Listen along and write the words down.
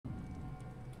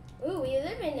Ooh, we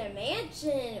live in a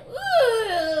mansion. Ooh,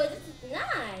 this is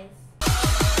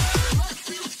nice.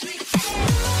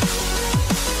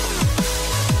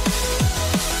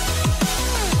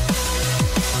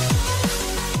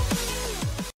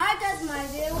 Hi guys, my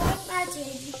name is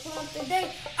ABG Pro.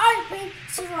 Today I'm playing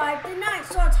Survive the Night.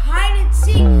 So it's hide and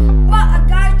seek, but a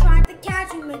guy's trying to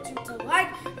catch me. Make sure to like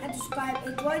and subscribe.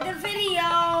 Enjoy the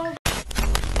video.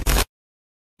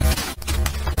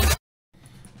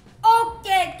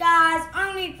 Okay guys,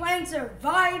 I'm gonna be playing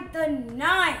Survive the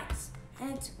Night,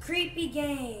 and it's a creepy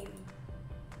game.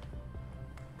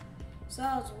 So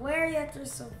it's where you have to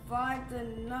survive the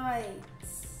night.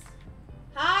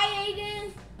 Hi,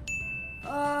 Aiden.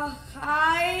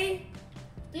 Hi.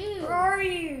 Dude. Where are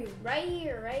you? Right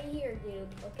here, dude.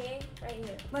 Okay? Right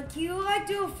here. But can you like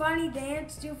do a funny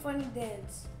dance? Do a funny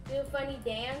dance. Do a funny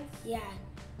dance? Yeah.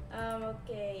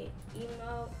 Okay.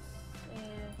 Emotes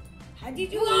and... How do you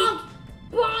do bonk!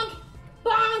 Bonk!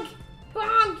 Bonk!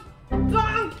 Bonk!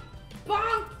 Bonk!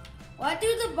 Bonk! What do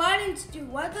the buttons do?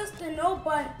 What does the no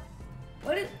button?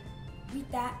 What is...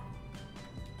 Read that.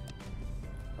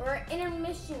 We're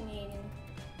intermission, Aiden.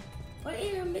 What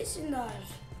intermission does?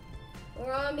 We're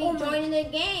gonna be joining the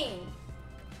game.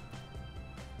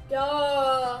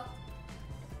 Duh.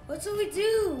 What should we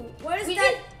do? What is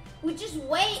that? We just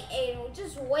wait, Aiden. We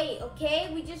just wait,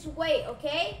 okay? We just wait,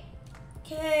 okay?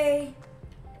 Okay.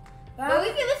 But we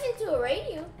can listen to a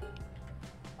radio.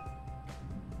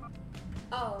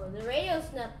 Oh, the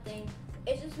radio's nothing.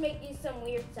 It's just making some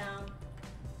weird sound.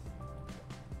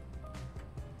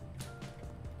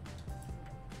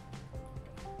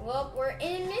 Well, we're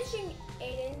in a mission,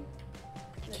 Aiden.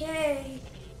 Okay.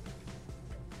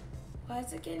 Why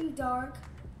is it getting dark?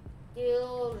 Dude,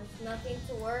 there's nothing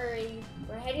to worry.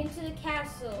 We're heading to the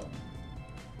castle.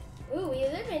 Ooh, we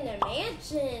live in a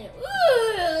mansion.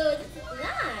 Ooh, this is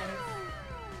nice.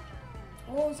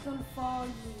 Oh, it's gonna fall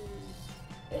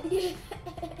you.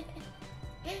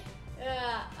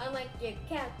 I'm like your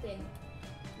captain.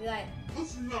 Be like,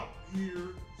 listen up here,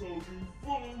 so you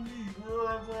follow me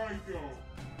wherever I go.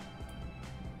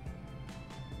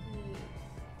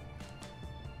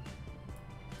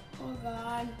 Oh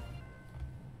God.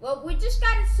 well, we just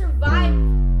gotta survive.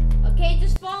 Okay,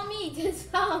 just follow me. Just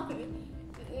follow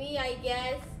me, I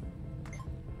guess.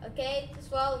 Okay, just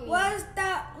follow me. What is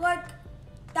that like?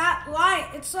 That light?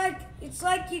 It's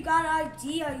like you got an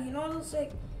idea. You know, it's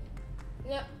like.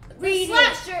 No, the Read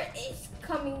it. slasher is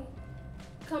coming.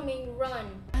 Run.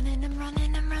 Running, I'm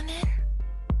running, I'm running.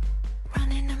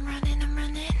 Running, I'm running, I'm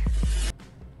running.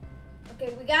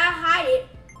 Okay, we gotta hide it.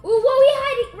 Ooh, what we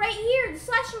hiding right here? The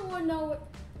slasher will know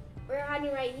we're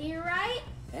hiding right here, right?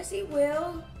 Yes, he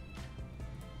will.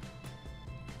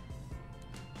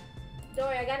 Don't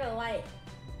worry, I got a light.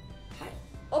 How,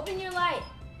 Open your light.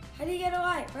 how do you get a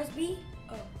light? Press B.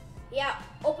 Oh. Yeah,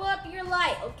 open up your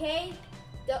light, okay?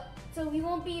 So we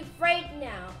won't be afraid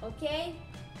now, okay?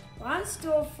 Well, I'm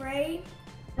still afraid.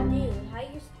 Dude, how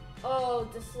you... Oh,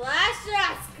 the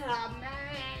slasher's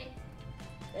coming.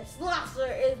 The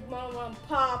slasher is mama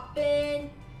poppin'.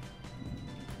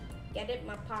 Get it,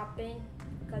 my poppin'?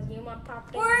 Cause you my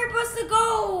poppin'. Where are we supposed to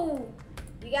go?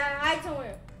 We gotta hide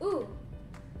somewhere. Ooh.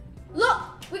 Look!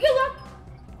 We can look!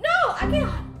 No! I can't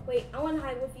hide. Wait, I wanna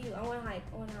hide with you. I wanna hide.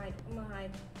 I'm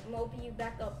gonna open you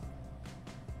back up.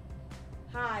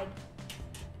 Hide.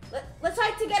 Let's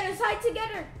hide together. Let's hide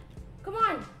together. Come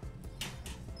on.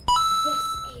 Yes,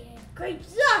 Aiden. Great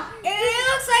job. It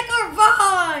looks like our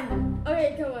Vaughn.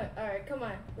 Okay, come on. Alright, come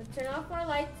on. Let's turn off our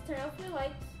lights. Turn off your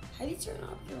lights. How do you turn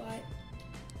off your light?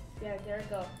 Yeah, there we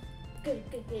go. Good.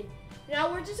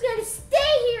 Now we're just gonna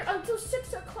stay here until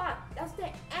 6 o'clock. That's the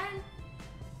end.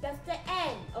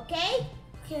 Okay?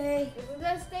 Okay. We're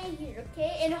gonna stay here,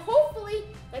 okay? And hopefully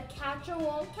the catcher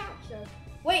won't catch us.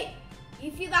 Wait,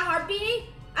 you feel that heart beating?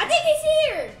 I think he's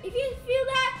here. If you feel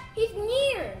that, he's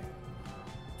near.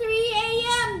 3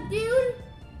 a.m., dude.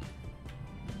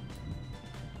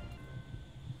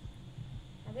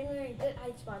 I think we're in a good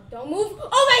hide spot. Don't move.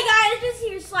 Oh my God, I just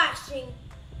hear slashing.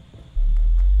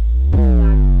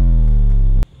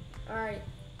 All right.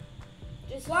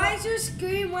 Just Why is your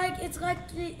screen like it's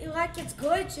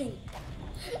glitching?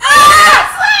 Ah!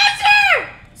 Slasher!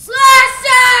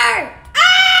 Slasher!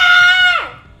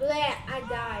 Ah! Blah, I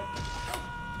died.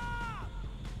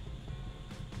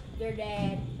 You're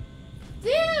dead.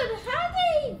 Dude, how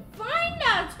they find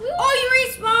us? Oh, you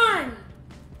respawn!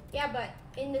 Yeah, but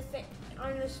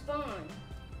on the spawn.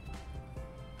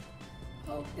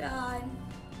 Oh God.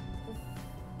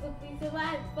 Look, we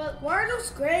survived, but What are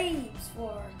those graves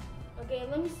for? okay,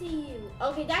 let me see you.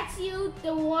 Okay, that's you,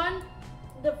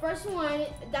 the first one,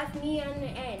 that's me on the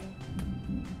end.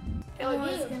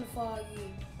 Everyone's gonna follow you.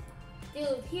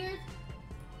 Dude,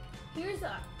 here's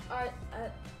our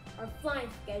flying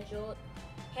schedule.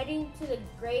 Heading to the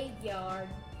graveyard.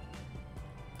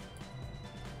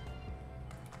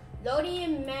 Loading a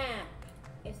map.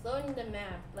 It's loading the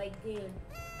map. Like, dude.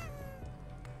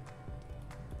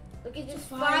 Look at this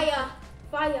fire.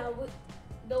 Fire.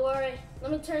 Don't worry.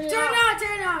 Let me turn it on.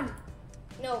 Turn it on.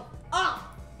 No.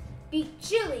 Off. Be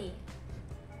chilly.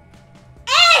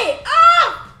 Hey!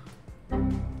 Off!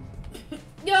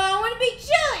 No, I want to be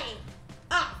chilly.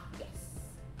 Off. Yes.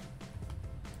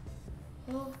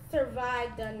 Oh,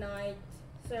 survive the night.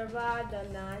 Survive the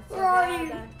night. Where are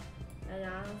you?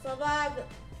 Survive the...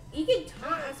 You can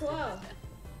taunt as well.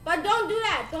 But don't do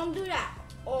that. Don't do that.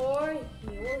 Or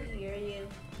he will hear you.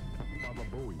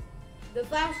 The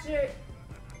flasher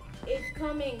is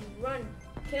coming. Run.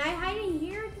 Can I hide in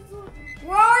here?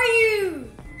 Where are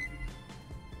you?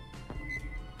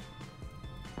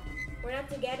 We're not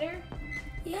together?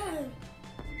 Yeah.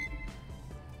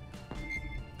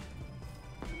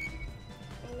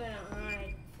 I'm gonna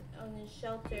hide on the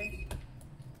shelter.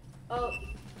 Oh,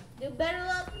 do better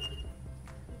luck.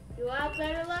 Do I have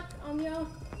better luck on you?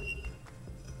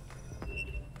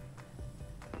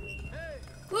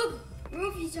 Look,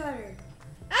 roof each other.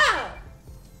 Oh!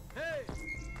 Hey!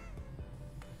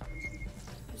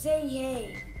 I'm saying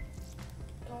hey.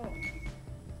 Don't.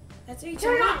 That's what you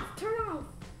Turn taunt. off! Turn off!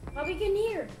 Bobby can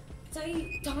hear. That's how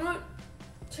you taunt.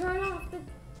 Turn off the...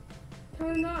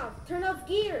 Turn off. Turn off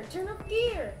gear. Turn off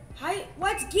gear. Hi,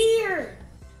 what's gear?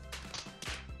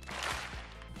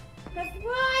 Press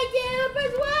Y, dude.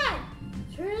 Press Y.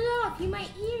 Turn it off. He might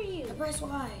hear you. I press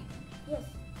Y. Yes.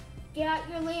 Get out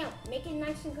your lamp. Make it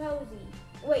nice and cozy.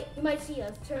 Wait, you might see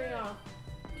us. Turn it off.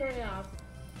 Turn it off.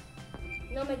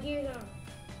 No, my gear's on.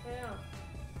 Turn it off.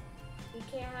 You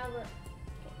can't have her.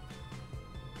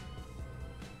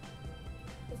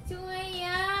 It's 2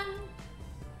 a.m.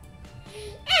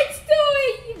 It's 2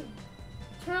 a.m.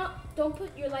 Turn off. Don't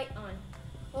put your light on.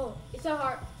 Oh, it's a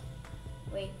heart.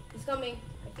 Wait, he's coming.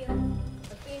 I feel him.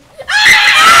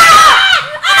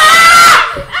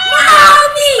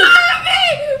 Mommy!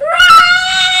 Run!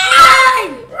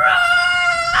 Run!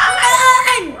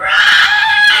 Run! Run!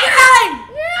 Run!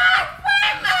 Run for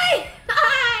my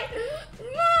life!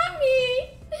 Mommy!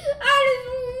 I just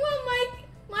want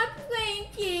my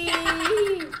blankie!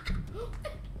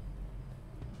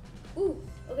 Ooh,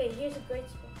 okay, here's a great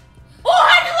spot. Oh,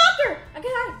 hide the locker! I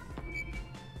can hide!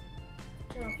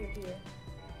 Turn off your gear.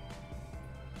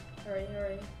 Hurry,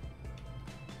 hurry.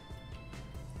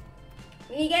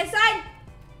 We need to get inside!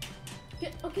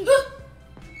 Okay. Okay.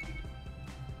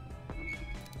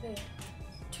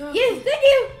 Turn Yes, thank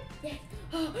you! Yes.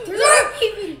 Turn off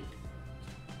TV!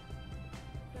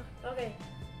 Okay.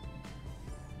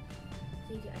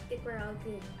 Dude, I think we're all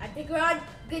good. I think we're all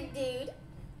good, dude.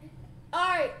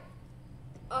 Alright.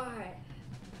 Alright.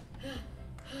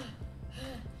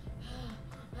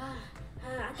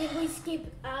 I think we escaped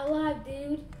alive,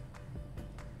 dude.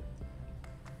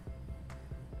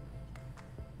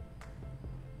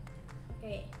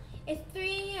 Okay. It's 3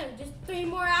 a.m. Just 3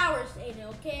 more hours, Aiden,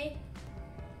 okay?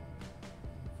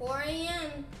 4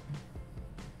 a.m.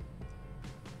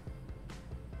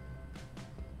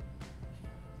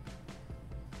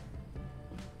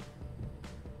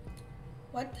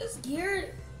 What is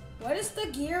the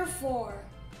gear for?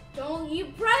 Don't you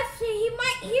press it, he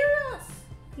might hear us.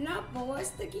 No, but what's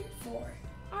the gear for?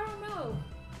 I don't know.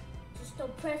 Just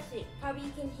don't press it. Probably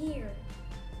you can hear.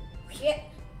 Yeah,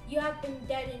 you have been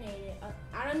detonated.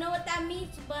 I don't know what that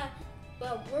means, but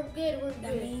we're good. We're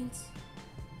That good. means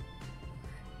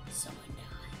someone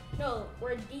died. No,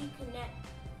 we're deconnect.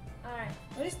 All right.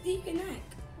 What is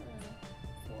disconnect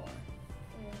for?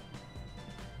 Yeah.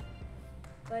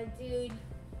 But dude,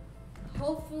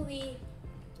 hopefully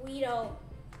we don't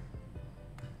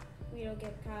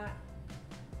get caught.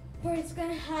 We're just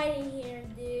gonna hide in here,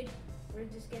 dude. We're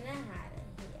just gonna hide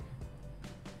in here.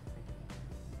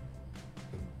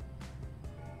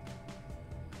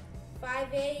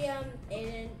 $5 a.m.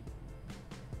 Aiden.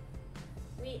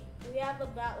 We have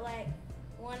about like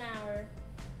 1 hour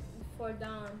before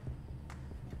dawn.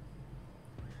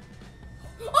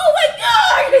 Oh my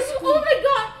god! Oh my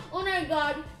god! Oh my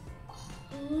god!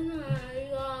 Oh my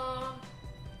god!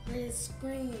 Where's the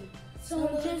screen?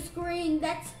 Someone just screamed.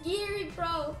 That's scary,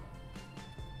 bro.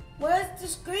 What's the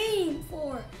screen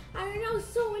for? I don't know.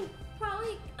 Someone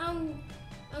probably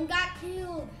got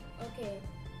killed. Okay.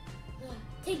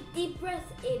 Take deep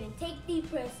breaths, Aiden. Take deep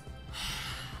breaths.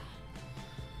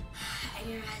 And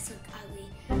your eyes look ugly.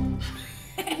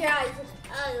 Your eyes look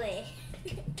ugly.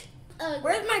 Ugly.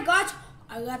 Where's my gotcha?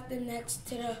 I left them next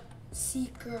to the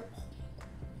secret.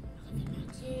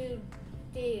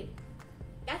 Dude,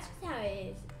 that's just how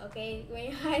it is, okay? When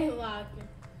you hide and lock,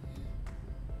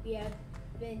 we have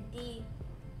been deep.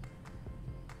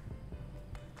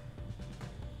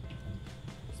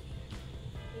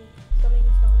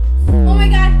 Oh my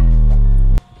god!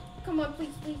 Come on,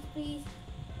 please, please, please.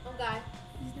 Oh god.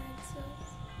 He's not so.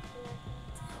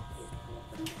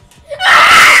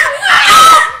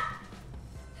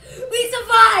 We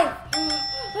survived!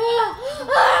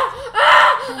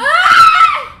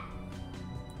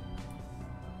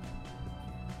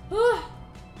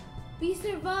 We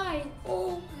survived.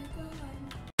 Oh my god.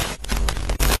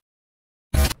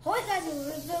 Hope you guys enjoyed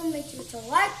the video. Make sure to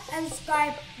like and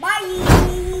subscribe.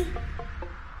 Bye!